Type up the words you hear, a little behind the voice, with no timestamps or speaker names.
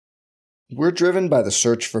We're driven by the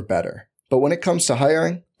search for better. But when it comes to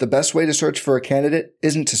hiring, the best way to search for a candidate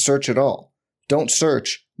isn't to search at all. Don't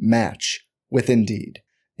search, match with Indeed.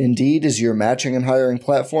 Indeed is your matching and hiring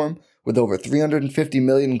platform with over 350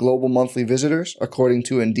 million global monthly visitors, according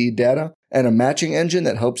to Indeed data, and a matching engine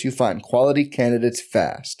that helps you find quality candidates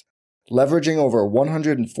fast. Leveraging over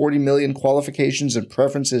 140 million qualifications and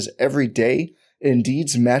preferences every day,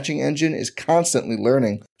 Indeed's matching engine is constantly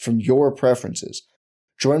learning from your preferences.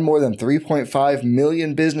 Join more than 3.5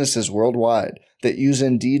 million businesses worldwide that use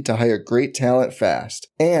Indeed to hire great talent fast.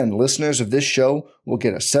 And listeners of this show will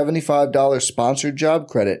get a $75 sponsored job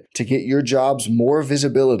credit to get your jobs more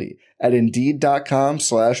visibility at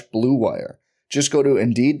Indeed.com/Blue Wire. Just go to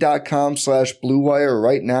Indeed.com/Blue Wire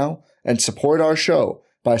right now and support our show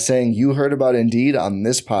by saying you heard about Indeed on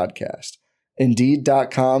this podcast.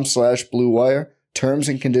 Indeed.com/Blue Wire. Terms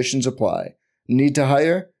and conditions apply. Need to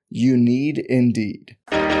hire? You need Indeed.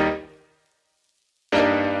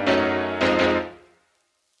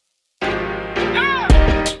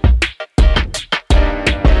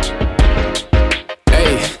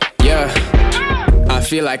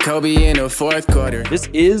 Feel like Kobe in the fourth quarter. This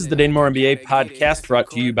is the Dane Moore NBA podcast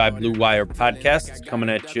brought to you by Blue Wire Podcasts, coming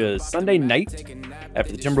at you Sunday night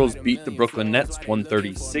after the Timberwolves beat the Brooklyn Nets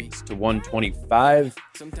 136-125.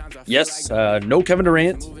 Yes, no Kevin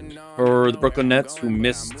Durant for the Brooklyn Nets, who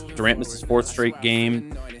Durant missed his fourth straight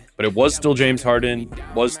game, but it was still James Harden,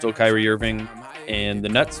 was still Kyrie Irving, and the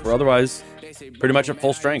Nets were otherwise pretty much at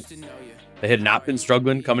full strength. They had not been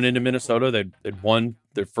struggling coming into Minnesota. They'd won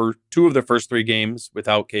two of their first three games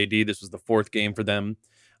without KD. This was the fourth game for them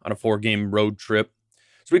on a 4-game road trip.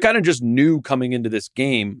 So we kind of just knew coming into this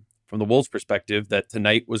game from the Wolves' perspective that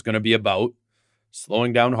tonight was going to be about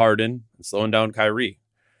slowing down Harden and slowing down Kyrie,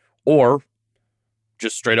 or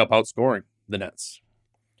just straight up outscoring the Nets.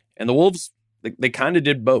 And the Wolves, they kind of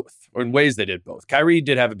did both, or in ways they did both. Kyrie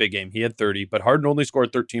did have a big game. He had 30, but Harden only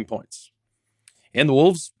scored 13 points. And the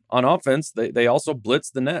Wolves, on offense, they also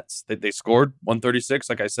blitzed the Nets. They scored 136,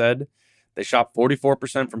 like I said. They shot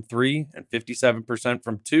 44% from 3 and 57%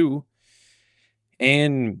 from 2.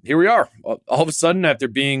 And here we are. All of a sudden, after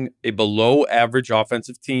being a below-average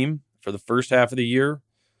offensive team for the first half of the year,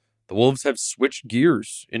 the Wolves have switched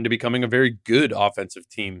gears into becoming a very good offensive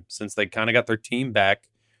team since they kind of got their team back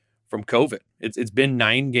from COVID. It's been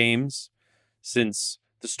 9 games since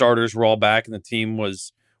the starters were all back and the team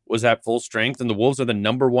was at full strength, and the Wolves are the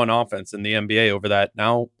number 1 offense in the NBA over that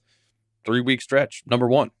now 3-week stretch, number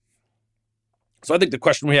 1. So I think the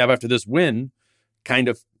question we have after this win, kind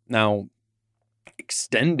of now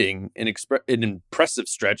extending an impressive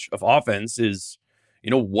stretch of offense, is,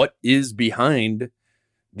 what is behind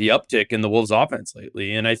the uptick in the Wolves offense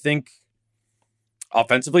lately? And I think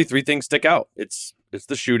offensively, 3 things stick out. It's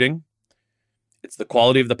the shooting, it's the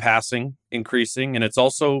quality of the passing increasing, and it's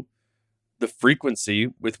also the frequency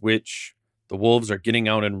with which the Wolves are getting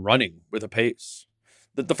out and running with a pace.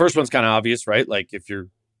 The first one's kind of obvious, right? Like, if you're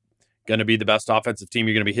going to be the best offensive team,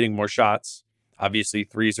 you're going to be hitting more shots. Obviously,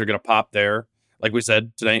 threes are going to pop there. Like we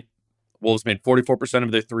said tonight, Wolves made 44%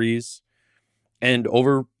 of their threes. And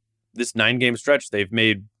over this 9-game stretch, they've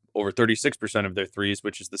made over 36% of their threes,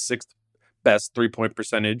 which is the 6th best three-point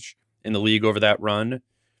percentage in the league over that run.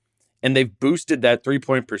 And they've boosted that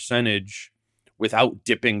three-point percentage without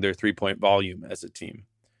dipping their three-point volume as a team.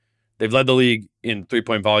 They've led the league in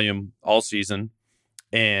three-point volume all season,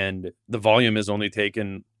 and the volume has only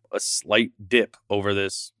taken a slight dip over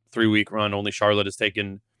this 3-week run. Only Charlotte has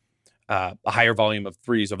taken a higher volume of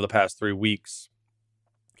threes over the past 3 weeks.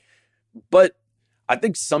 But I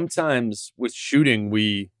think sometimes with shooting,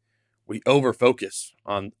 we over-focus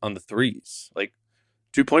on the threes. Like,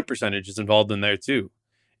 2-point percentage is involved in there too.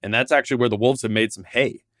 And that's actually where the Wolves have made some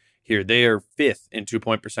hay. Here, they are 5th in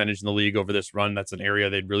 2-point percentage in the league over this run. That's an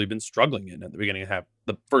area they'd really been struggling in at the beginning of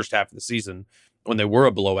the first half of the season when they were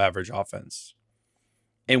a below-average offense.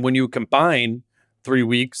 And when you combine 3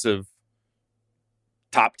 weeks of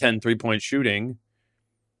top 10 3-point shooting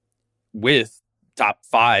with top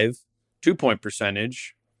 5 2-point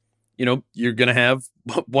percentage, you're going to have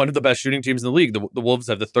one of the best shooting teams in the league. The Wolves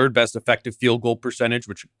have the 3rd best effective field goal percentage,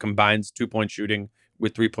 which combines 2-point shooting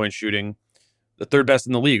with 3-point shooting. The 3rd best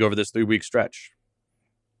in the league over this 3-week stretch.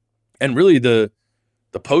 And really the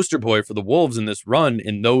poster boy for the Wolves in this run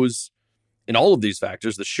in all of these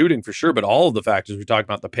factors, the shooting for sure, but all of the factors we talked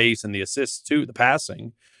about, the pace and the assists too, the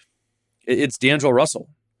passing, it's D'Angelo Russell.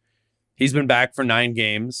 He's been back for 9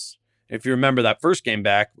 games. If you remember, that first game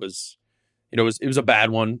back was, it was a bad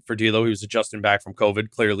one for D'Lo. He was adjusting back from COVID,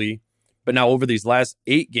 clearly. But now over these last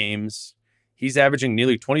 8 games, he's averaging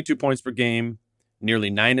nearly 22 points per game, nearly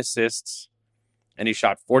 9 assists, and he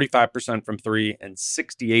shot 45% from 3 and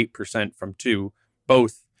 68% from 2,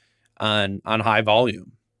 both on high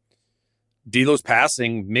volume. D'Lo's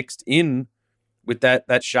passing mixed in with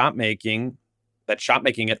that shot making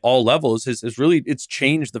at all levels has really, it's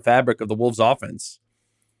changed the fabric of the Wolves offense.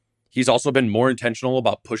 He's also been more intentional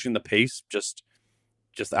about pushing the pace just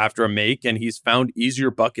after a make, and he's found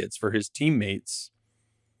easier buckets for his teammates,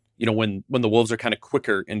 when the Wolves are kind of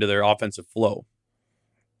quicker into their offensive flow.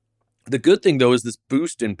 The good thing, though, is this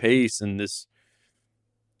boost in pace and this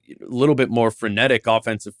little bit more frenetic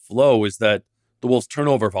offensive flow is that the Wolves'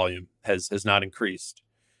 turnover volume has not increased.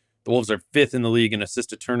 The Wolves are 5th in the league in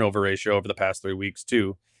assist-to-turnover ratio over the past 3 weeks,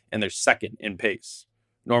 too, and they're 2nd in pace.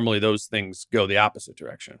 Normally, those things go the opposite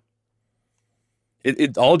direction.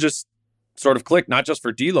 It all just sort of clicked, not just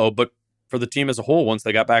for D'Lo, but for the team as a whole once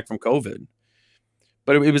they got back from COVID.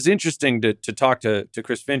 But it was interesting to talk to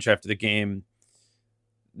Chris Finch after the game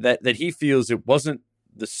that he feels it wasn't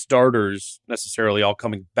the starters necessarily all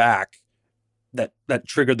coming back that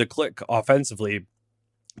triggered the click offensively,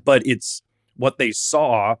 but it's what they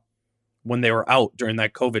saw when they were out during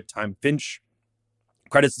that COVID time. Finch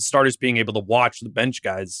credits the starters being able to watch the bench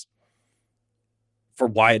guys for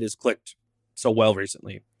why it has clicked so well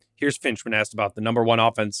recently. Here's Finch when asked about the number one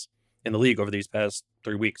offense in the league over these past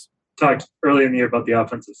 3 weeks. Talked early in the year about the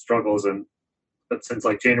offensive struggles, but since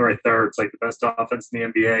January 3rd, it's the best offense in the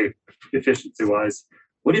NBA efficiency-wise.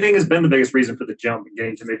 What do you think has been the biggest reason for the jump and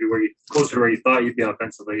getting to maybe closer to where you thought you'd be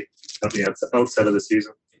offensively at the outset of the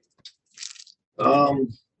season?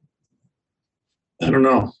 I don't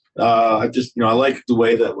know. I just, I like the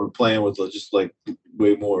way that we're playing with just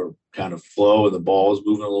way more kind of flow, and the ball is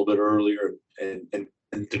moving a little bit earlier. And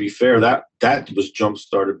to be fair, that was jump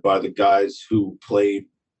started by the guys who played,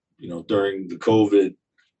 during the COVID,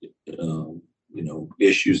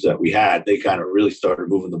 issues that we had. They kind of really started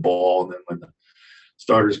moving the ball, and then when the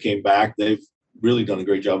starters came back, they've really done a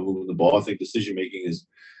great job of moving the ball. I think decision making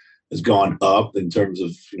has gone up in terms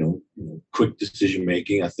of quick decision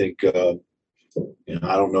making. I think I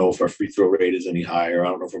don't know if our free throw rate is any higher. I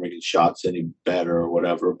don't know if we're making shots any better or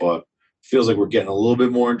whatever, but it feels like we're getting a little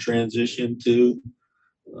bit more in transition too,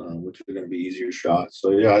 which are going to be easier shots.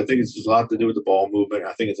 So yeah, I think it's a lot to do with the ball movement.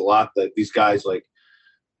 I think it's a lot that these guys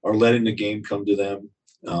are letting the game come to them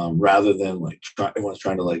rather than everyone's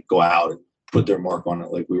trying to go out and put their mark on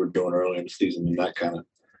it like we were doing earlier in the season. And that kind of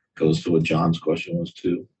goes to what John's question was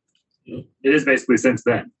too. Yeah. It is basically since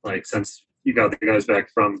then, since you got the guys back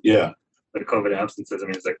from the COVID absences. I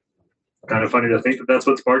mean, it's kind of funny to think that's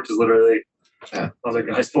what sparked is literally other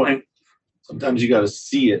guys playing. Sometimes you got to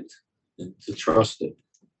see it and to trust it,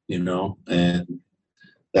 and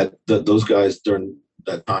that those guys during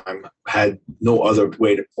that time had no other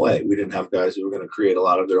way to play. We didn't have guys who were going to create a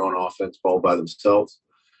lot of their own offense ball by themselves.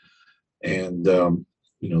 And,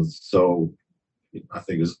 so I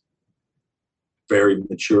think it's very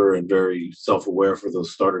mature and very self-aware for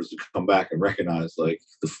those starters to come back and recognize that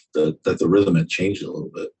the rhythm had changed a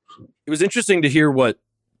little bit. It was interesting to hear what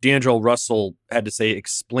D'Angelo Russell had to say,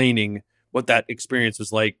 explaining what that experience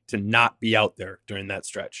was like to not be out there during that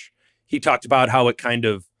stretch. He talked about how it kind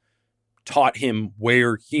of taught him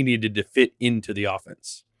where he needed to fit into the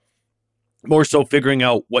offense. More so figuring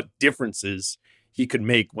out what differences he could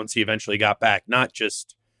make once he eventually got back, not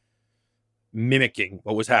just mimicking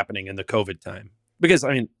what was happening in the COVID time. Because,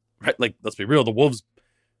 let's be real, the Wolves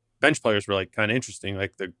bench players were kind of interesting.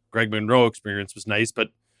 The Greg Monroe experience was nice, but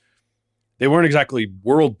they weren't exactly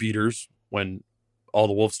world beaters when all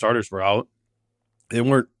the Wolves starters were out. They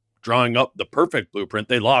weren't drawing up the perfect blueprint.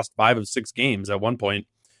 They lost 5 of 6 games at one point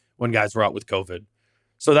when guys were out with COVID.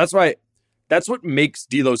 So that's what makes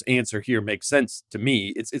D'Lo's answer here make sense to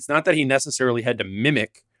me. It's not that he necessarily had to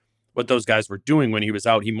mimic what those guys were doing when he was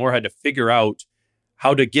out. He more had to figure out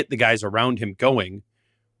how to get the guys around him going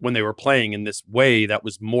when they were playing in this way that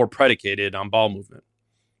was more predicated on ball movement.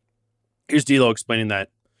 Here's D'Lo explaining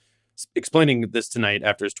this tonight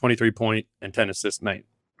after his 23-point and 10-assist night.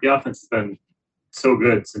 The offense has been so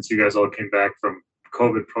good since you guys all came back from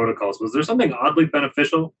COVID protocols. Was there something oddly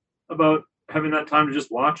beneficial about having that time to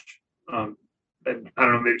just watch? And I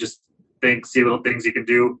don't know, maybe just see little things you can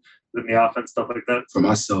do in the offense, stuff like that? For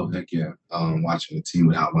myself, heck yeah. Watching the team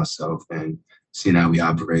without myself and seeing how we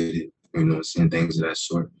operated, seeing things of that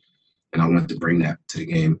sort. And I wanted to bring that to the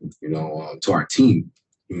game, to our team,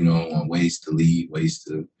 ways to lead, ways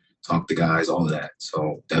to talk to guys, all of that.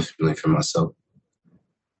 So definitely for myself.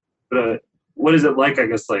 But what is it like, I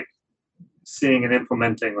guess, seeing and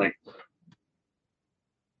implementing,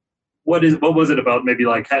 what was it about maybe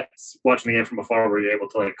watching the game from afar where you're able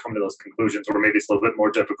to come to those conclusions, or maybe it's a little bit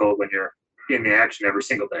more difficult when you're in the action every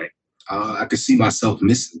single day? I could see myself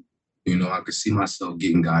missing. I could see myself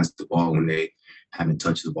getting guys the ball when they haven't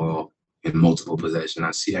touched the ball in multiple possessions.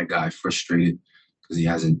 I see that guy frustrated because he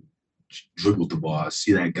hasn't dribbled the ball. I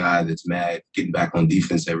see that guy that's mad getting back on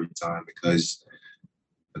defense every time because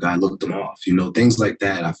the guy looked him off. Things like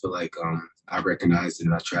that. I feel like I recognize it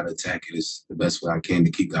and I try to attack it as the best way I can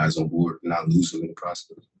to keep guys on board and not lose them in the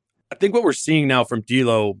process. I think what we're seeing now from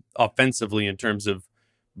D'Lo offensively in terms of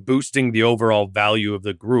boosting the overall value of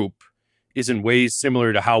the group is in ways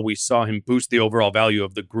similar to how we saw him boost the overall value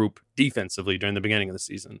of the group defensively during the beginning of the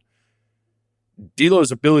season.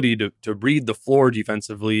 D'Lo's ability to read the floor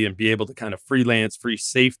defensively and be able to kind of freelance, free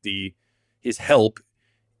safety, his help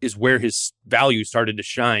is where his value started to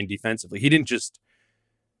shine defensively. He didn't just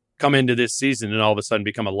come into this season and all of a sudden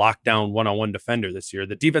become a lockdown one-on-one defender this year.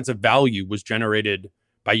 The defensive value was generated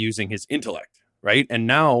by using his intellect, right? And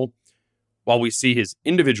now, while we see his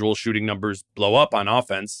individual shooting numbers blow up on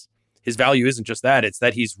offense, his value isn't just that. It's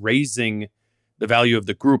that he's raising the value of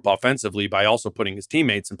the group offensively by also putting his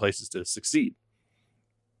teammates in places to succeed.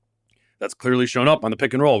 That's clearly shown up on the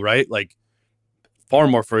pick and roll, right? Like, far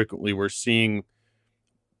more frequently, we're seeing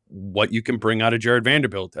what you can bring out of Jared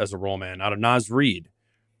Vanderbilt as a roll man, out of Naz Reid,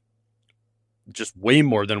 just way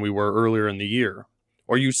more than we were earlier in the year.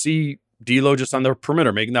 Or you see D'Lo just on the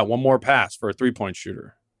perimeter making that one more pass for a three-point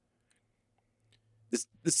shooter.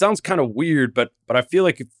 This sounds kind of weird, but I feel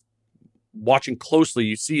like if watching closely,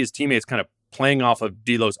 you see his teammates kind of playing off of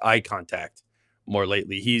D'Lo's eye contact more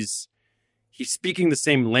lately. He's speaking the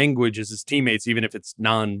same language as his teammates, even if it's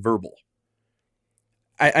nonverbal.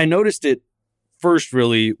 I noticed it first,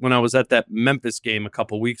 really, when I was at that Memphis game a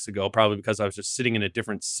couple weeks ago, probably because I was just sitting in a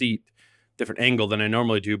different seat, different angle than I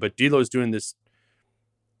normally do. But D'Lo was doing this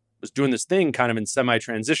thing kind of in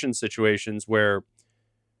semi-transition situations where,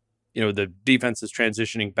 the defense is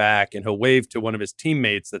transitioning back and he'll wave to one of his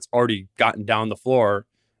teammates that's already gotten down the floor,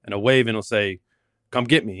 and he'll wave and he'll say, "Come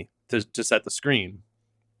get me," to set the screen.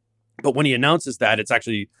 But when he announces that, it's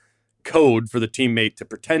actually code for the teammate to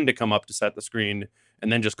pretend to come up to set the screen and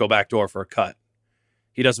then just go backdoor for a cut.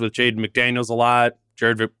 He does it with Jaden McDaniels a lot,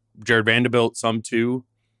 Jared Vanderbilt some too.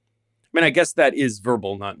 I mean, I guess that is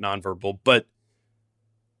verbal, not nonverbal, but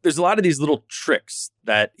there's a lot of these little tricks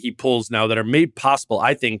that he pulls now that are made possible,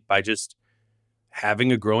 I think, by just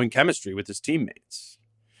having a growing chemistry with his teammates.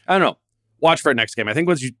 I don't know. Watch for it next game. I think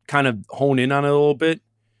once you kind of hone in on it a little bit,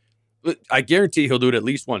 I guarantee he'll do it at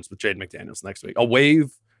least once with Jaden McDaniels next week. A wave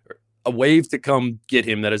to come get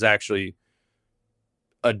him that is actually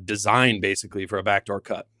a design, basically, for a backdoor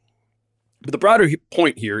cut. But the broader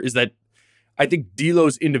point here is that I think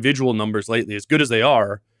D'Lo's individual numbers lately, as good as they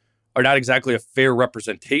are not exactly a fair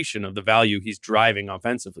representation of the value he's driving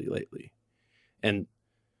offensively lately. And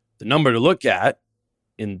the number to look at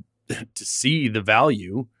to see the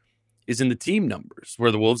value is in the team numbers, where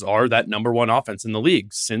the Wolves are that number one offense in the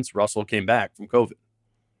league since Russell came back from COVID.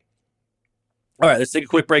 All right, let's take a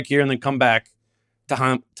quick break here and then come back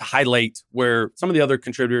to highlight where some of the other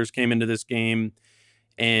contributors came into this game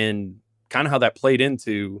and kind of how that played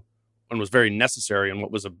into when it was very necessary and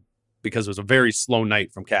because it was a very slow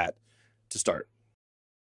night from Cat to start.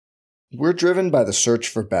 We're driven by the search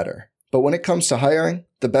for better. But when it comes to hiring,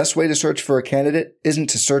 the best way to search for a candidate isn't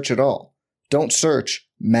to search at all. Don't search,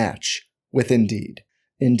 match with Indeed.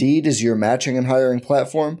 Indeed is your matching and hiring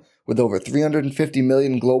platform with over 350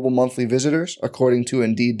 million global monthly visitors, according to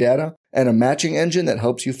Indeed data, and a matching engine that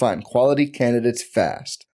helps you find quality candidates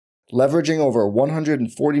fast. Leveraging over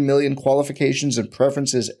 140 million qualifications and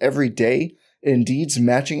preferences every day, Indeed's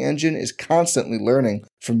matching engine is constantly learning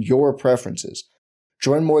from your preferences.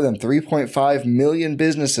 Join more than 3.5 million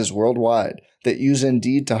businesses worldwide that use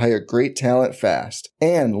Indeed to hire great talent fast.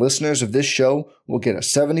 And listeners of this show will get a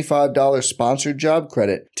 $75 sponsored job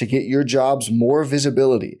credit to get your jobs more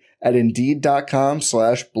visibility at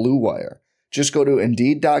Indeed.com/Blue Wire. Just go to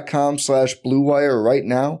Indeed.com/Blue Wire right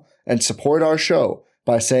now and support our show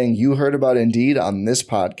by saying you heard about Indeed on this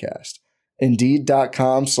podcast.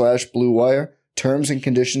 Indeed.com/Blue Wire. Terms and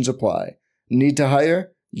conditions apply. Need to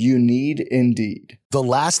hire? You need Indeed. The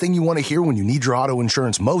last thing you want to hear when you need your auto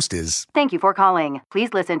insurance most is, "Thank you for calling.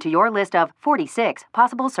 Please listen to your list of 46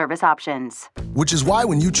 possible service options." Which is why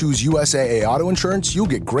when you choose USAA Auto Insurance, you'll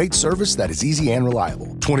get great service that is easy and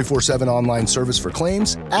reliable. 24/7 online service for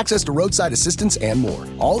claims, access to roadside assistance, and more.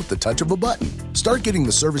 All at the touch of a button. Start getting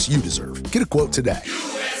the service you deserve. Get a quote today.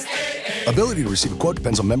 Ability to receive a quote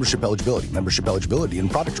depends on membership eligibility. Membership eligibility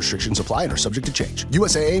and product restrictions apply and are subject to change.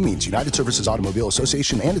 USAA means United Services Automobile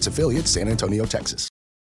Association and its affiliates, San Antonio, Texas.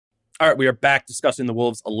 All right, we are back discussing the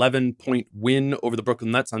Wolves' 11-point win over the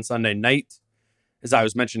Brooklyn Nets on Sunday night. as I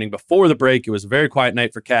was mentioning before the break, it was a very quiet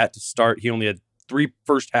night for Cat to start. He only had 3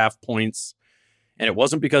 first-half points, and it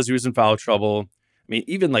wasn't because he was in foul trouble. I mean,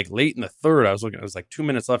 even like late in the third, I was looking, it was like 2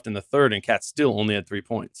 minutes left in the third, and Cat still only had 3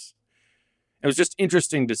 points. It was just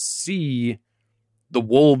interesting to see the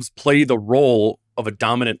Wolves play the role of a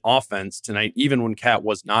dominant offense tonight, even when Cat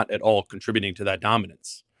was not at all contributing to that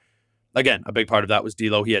dominance. Again, a big part of that was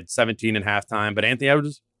D'Lo. He had 17 at halftime, but Anthony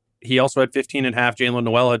Edwards, he also had 15 at half. Jalen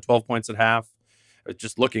Noel had 12 points at half.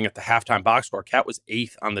 Just looking at the halftime box score, Cat was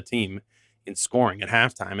 8th on the team in scoring at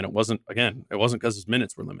halftime, and it wasn't because his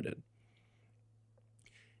minutes were limited.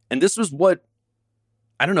 And this was what,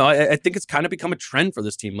 I don't know, I think it's kind of become a trend for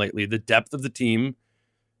this team lately. The depth of the team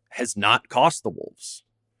has not cost the Wolves.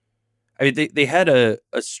 I mean, they had a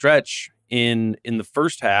stretch in the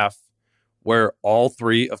first half where all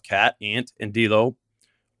 3 of Cat, Ant, and D'Lo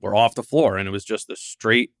were off the floor, and it was just a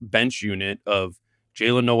straight bench unit of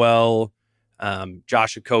Jalen Noel,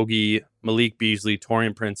 Josh Okogie, Malik Beasley,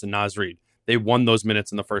 Taurean Prince, and Naz Reid. They won those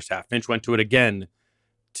minutes in the first half. Finch went to it again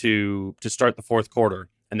to start the fourth quarter,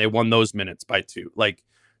 and they won those minutes by 2. Like,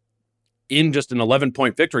 in just an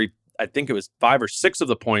 11-point victory, I think it was 5 or 6 of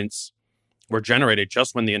the points were generated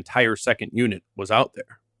just when the entire second unit was out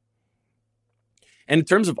there. And in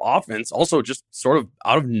terms of offense, also just sort of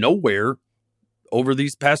out of nowhere over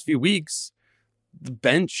these past few weeks, the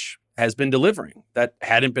bench has been delivering. That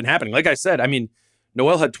hadn't been happening. Like I said, I mean,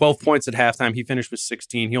 Noel had 12 points at halftime. He finished with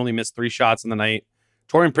 16. He only missed 3 shots in the night.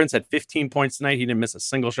 Taurean Prince had 15 points tonight. He didn't miss a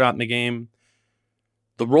single shot in the game.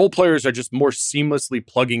 The role players are just more seamlessly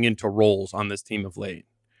plugging into roles on this team of late.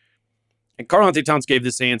 And Karl-Anthony Towns gave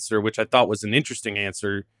this answer, which I thought was an interesting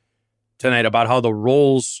answer tonight, about how the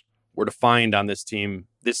roles were defined on this team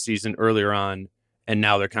this season earlier on, and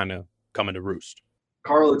now they're kind of coming to roost.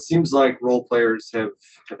 Carl, it seems like role players have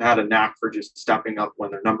had a knack for just stepping up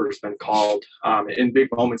when their number's been called in big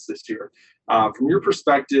moments this year. From your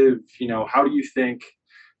perspective, how do you think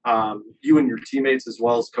you and your teammates, as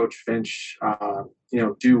well as Coach Finch,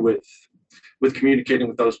 do with communicating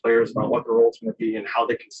with those players about what their role's going to be and how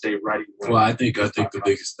they can stay ready? Well, I think one of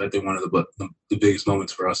the biggest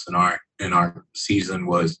moments for us in our season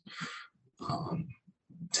was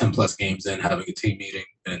 10 plus games in, having a team meeting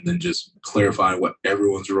and then just clarifying what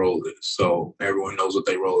everyone's role is. So everyone knows what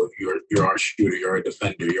they role is. You're our shooter, you're a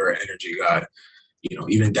defender, you're an energy guy,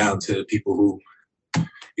 even down to people who,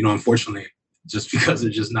 unfortunately, just because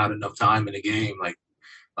there's just not enough time in the game, like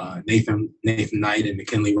Nathan Knight and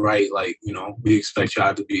McKinley Wright, we expect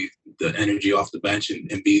y'all to be the energy off the bench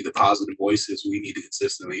and be the positive voices we need to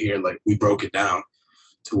consistently hear. Like, we broke it down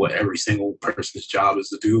to what every single person's job is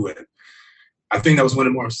to do. And I think that was one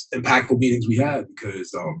of the more impactful meetings we had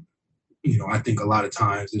because, I think a lot of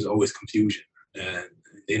times there's always confusion and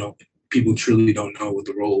people truly don't know what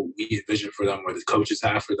the role we envision for them or the coaches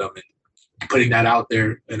have for them. And putting that out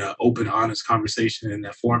there in an open, honest conversation in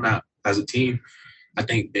that format as a team, I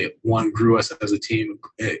think it grew us as a team.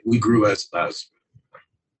 We grew as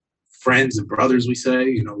friends and brothers, we say,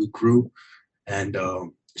 we grew. And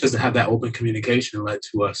just to have that open communication led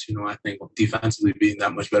to us, I think defensively being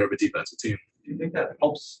that much better of a defensive team. Do you think that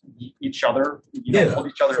helps each other? Help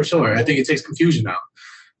each other for sure. I think it takes confusion out.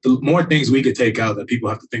 The more things we could take out that people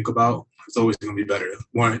have to think about, it's always going to be better. The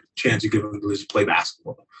more chance you give them to just play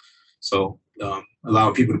basketball. So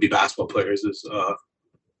allowing people to be basketball players is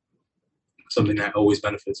something that always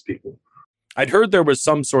benefits people. I'd heard there was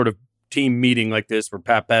some sort of team meeting like this where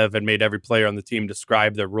Pat Bev had made every player on the team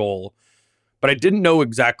describe their role, but I didn't know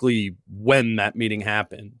exactly when that meeting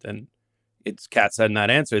happened. And it's Kat said in that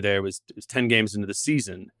answer there, it was 10 games into the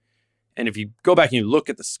season. And if you go back and you look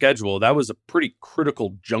at the schedule, that was a pretty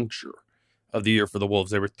critical juncture of the year for the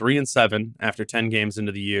Wolves. They were 3-7 after 10 games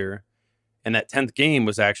into the year. And that 10th game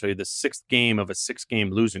was actually the 6th game of a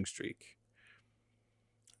 6-game losing streak.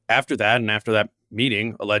 After that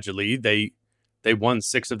meeting, allegedly, they won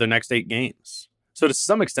 6 of their next 8 games. So to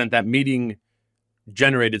some extent, that meeting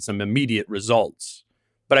generated some immediate results.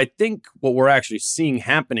 But I think what we're actually seeing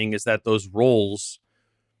happening is that those roles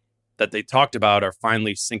that they talked about are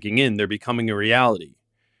finally sinking in. They're becoming a reality.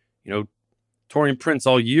 Taurean Prince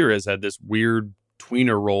all year has had this weird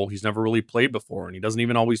tweener role he's never really played before, and he doesn't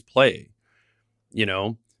even always play.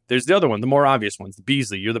 There's the other one, the more obvious ones.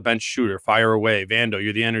 Beasley, you're the bench shooter, fire away. Vando,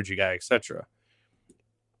 you're the energy guy, etc.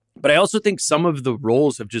 But I also think some of the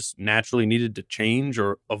roles have just naturally needed to change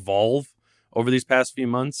or evolve over these past few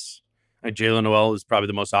months. Jalen Noel is probably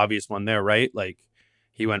the most obvious one there, right? Like,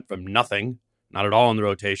 he went from nothing, not at all in the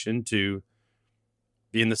rotation, to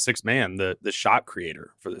being the 6th man, the shot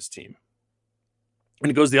creator for this team.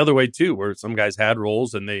 And it goes the other way too, where some guys had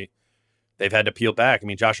roles and they they've had to peel back. I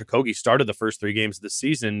mean, Josh Okogie started the first 3 games of the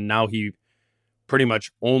season. Now he pretty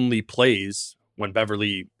much only plays when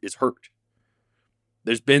Beverly is hurt.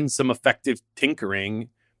 There's been some effective tinkering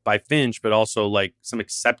by Finch, but also like some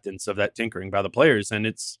acceptance of that tinkering by the players. And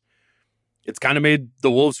it's kind of made the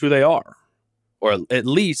Wolves who they are, or at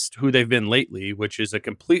least who they've been lately, which is a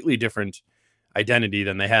completely different identity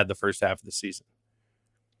than they had the first half of the season.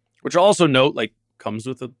 Which I'll also note, like, comes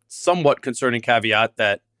with a somewhat concerning caveat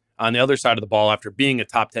that on the other side of the ball, after being a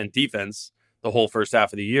top 10 defense the whole first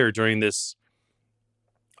half of the year, during this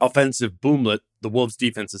offensive boomlet, the Wolves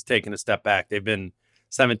defense has taken a step back. They've been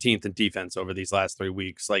 17th in defense over these last 3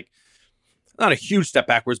 weeks. Like, not a huge step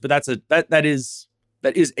backwards, but that is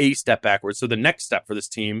a step backwards. So the next step for this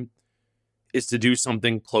team is to do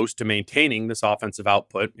something close to maintaining this offensive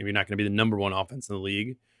output. Maybe not going to be the number 1 offense in the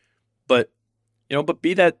league, but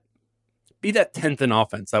be that 10th in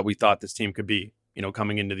offense that we thought this team could be,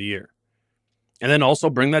 coming into the year. And then also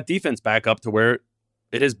bring that defense back up to where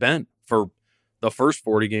it has been for the first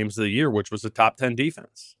 40 games of the year, which was a top 10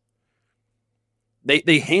 defense.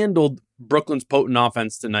 They handled Brooklyn's potent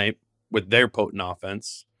offense tonight with their potent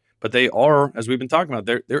offense, but they are, as we've been talking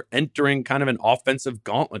about, they're entering kind of an offensive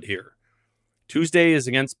gauntlet here. Tuesday is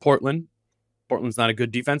against Portland. Portland's not a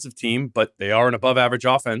good defensive team, but they are an above average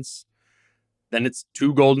offense. Then it's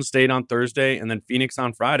 2 Golden State on Thursday and then Phoenix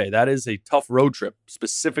on Friday. That is a tough road trip,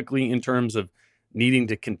 specifically in terms of needing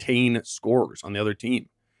to contain scorers on the other team.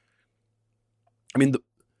 I mean,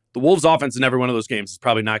 the Wolves offense in every one of those games is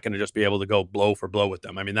probably not going to just be able to go blow for blow with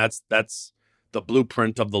them. I mean, that's the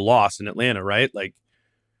blueprint of the loss in Atlanta, right? Like,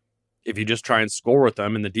 if you just try and score with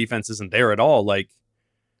them and the defense isn't there at all, like,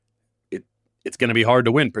 it's going to be hard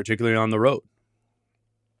to win, particularly on the road.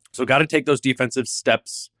 So got to take those defensive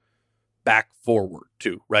steps back forward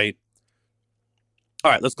too, right?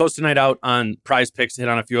 All right, let's close tonight out on prize picks to hit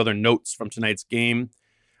on a few other notes from tonight's game.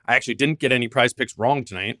 I actually didn't get any prize picks wrong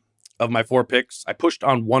tonight. Of my 4 picks, I pushed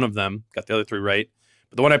on one of them, got the other 3 right.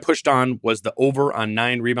 But the one I pushed on was the over on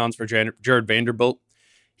 9 rebounds for Jared Vanderbilt.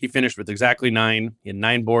 He finished with exactly 9. He had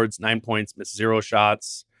 9 boards, 9 points, missed 0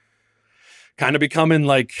 shots. Kind of becoming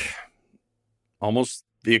like almost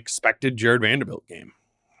the expected Jared Vanderbilt game.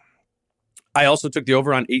 I also took the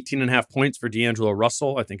over on 18.5 points for D'Angelo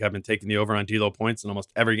Russell. I think I've been taking the over on D'Lo points in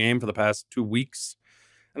almost every game for the past 2 weeks.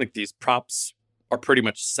 I think these props are pretty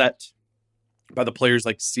much set by the players'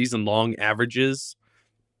 like season-long averages.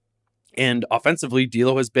 And offensively,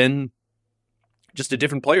 D'Lo has been just a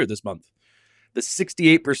different player this month. The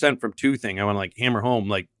 68% from 2 thing, I want to like hammer home,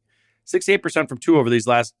 like 68% from 2 over these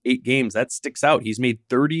last 8 games, that sticks out. He's made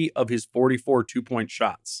 30 of his 44 2-point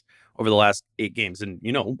shots over the last 8 games. And,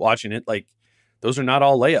 watching it, like, those are not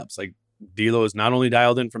all layups. Like, D'Lo is not only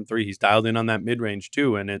dialed in from 3, he's dialed in on that mid-range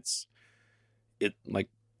too. And it's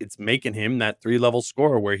making him that 3-level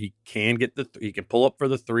scorer where he can get he can pull up for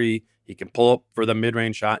the 3, he can pull up for the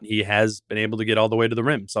mid-range shot, and he has been able to get all the way to the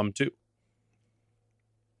rim, some too.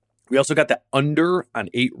 We also got the under on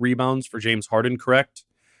 8 rebounds for James Harden correct.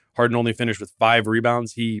 Harden only finished with 5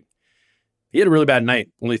 rebounds. He had a really bad night.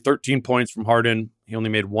 Only 13 points from Harden. He only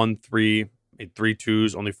made 1 3, made 3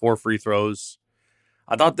 twos, only 4 free throws.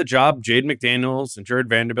 I thought the job Jaden McDaniels and Jared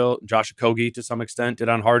Vanderbilt and Josh Okogie to some extent did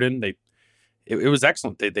on Harden, it was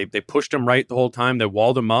excellent. They pushed him right the whole time. They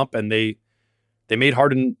walled him up, and they made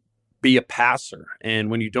Harden be a passer.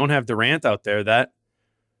 And when you don't have Durant out there, that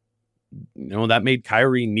made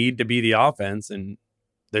Kyrie need to be the offense, and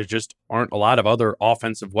there just aren't a lot of other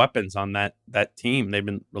offensive weapons on that team. They've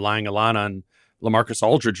been relying a lot on LaMarcus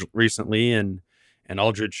Aldridge recently, and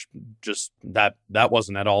Aldridge just that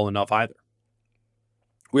wasn't at all enough either.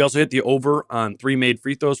 We also hit the over on 3 made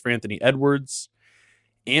free throws for Anthony Edwards.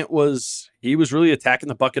 He was really attacking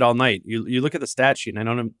the bucket all night. You look at the stat sheet, and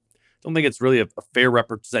I don't think it's really a fair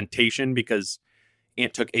representation because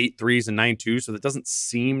Ant took 8 threes and 9 twos, so that doesn't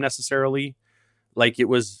seem necessarily like it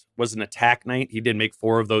was an attack night. He did make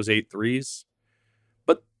 4 of those 8 threes.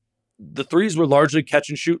 But the threes were largely catch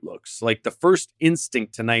and shoot looks. Like, the first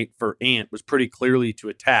instinct tonight for Ant was pretty clearly to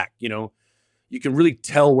attack. You can really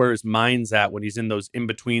tell where his mind's at when he's in those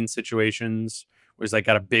in-between situations where he's like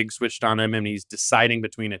got a big switched on him and he's deciding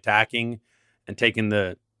between attacking and taking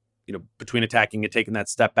between attacking and taking that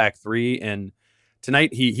step back 3. And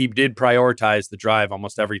tonight he did prioritize the drive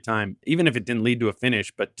almost every time, even if it didn't lead to a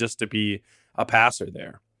finish, but just to be a passer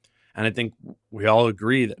there. And I think we all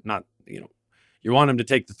agree that you want him to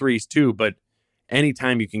take the threes too, but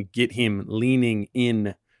anytime you can get him leaning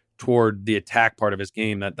in toward the attack part of his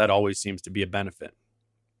game, that always seems to be a benefit.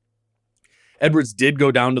 Edwards did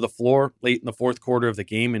go down to the floor late in the 4th quarter of the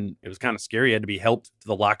game, and it was kind of scary. He had to be helped to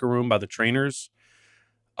the locker room by the trainers.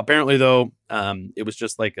 Apparently, though, it was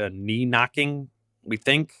just like a knee knocking, we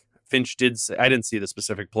think. Finch did say, I didn't see the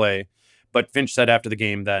specific play, but Finch said after the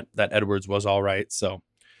game that Edwards was all right. So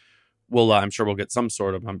I'm sure we'll get some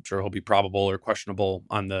sort of, I'm sure he'll be probable or questionable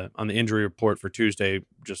on the injury report for Tuesday,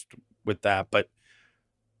 just with that. But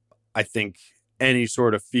I think any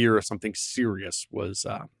sort of fear of something serious was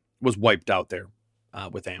wiped out there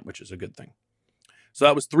with Ant, which is a good thing. So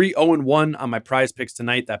that was 3-0-1 on my prize picks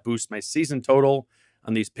tonight. That boosts my season total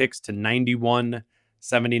on these picks to 91,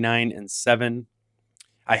 79, and 7.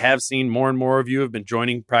 I have seen more and more of you have been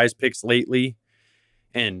joining prize picks lately.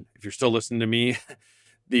 And if you're still listening to me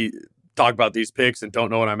talk about these picks and don't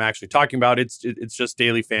know what I'm actually talking about, it's just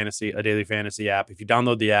daily fantasy, a daily fantasy app. If you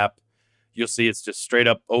download the app, you'll see it's just straight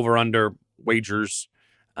up over under wagers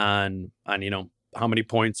on how many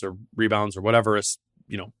points or rebounds or whatever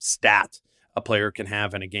stat a player can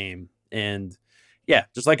have in a game. And yeah,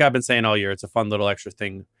 just like I've been saying all year, it's a fun little extra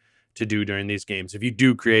thing to do during these games. If you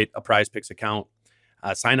do create a prize picks account,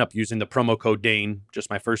 sign up using the promo code Dane, just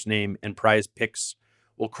my first name, and prize picks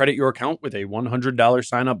will credit your account with a $100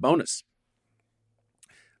 sign up bonus.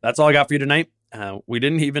 That's all I got for you tonight. We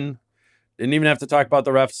didn't even have to talk about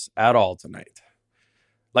the refs at all tonight.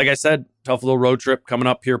 Like I said, tough little road trip coming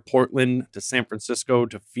up here, Portland to San Francisco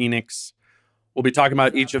to Phoenix. We'll be talking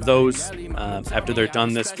about each of those after they're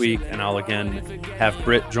done this week, and I'll again have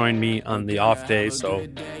Britt join me on the off day. So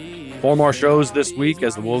 4 more shows this week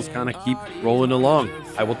as the Wolves kind of keep rolling along.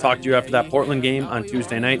 I will talk to you after that Portland game on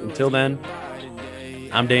Tuesday night. Until then,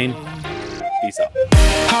 I'm Dane. Peace out.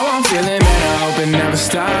 How I'm feeling, man, I hope it never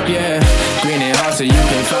stop, yeah. Green and hot so you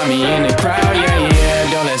can find me in the crowd, yeah.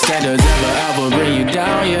 Don't let standards ever bring you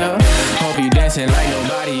down, yeah. Hope you dancing like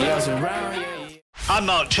nobody else around, yeah. I'm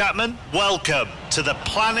Mark Chapman. Welcome to the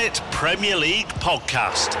Planet Premier League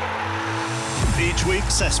podcast. Each week,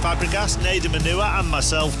 Cesc Fabregas, Nader Manua and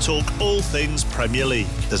myself talk all things Premier League.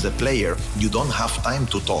 As a player, you don't have time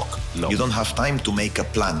to talk. No. You don't have time to make a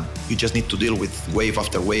plan. You just need to deal with wave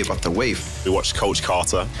after wave after wave. We watched Coach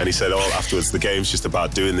Carter and he said, afterwards, the game's just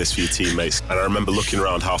about doing this for your teammates. And I remember looking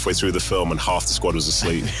around halfway through the film and half the squad was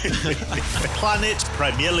asleep. Planet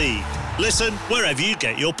Premier League. Listen wherever you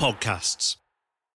get your podcasts.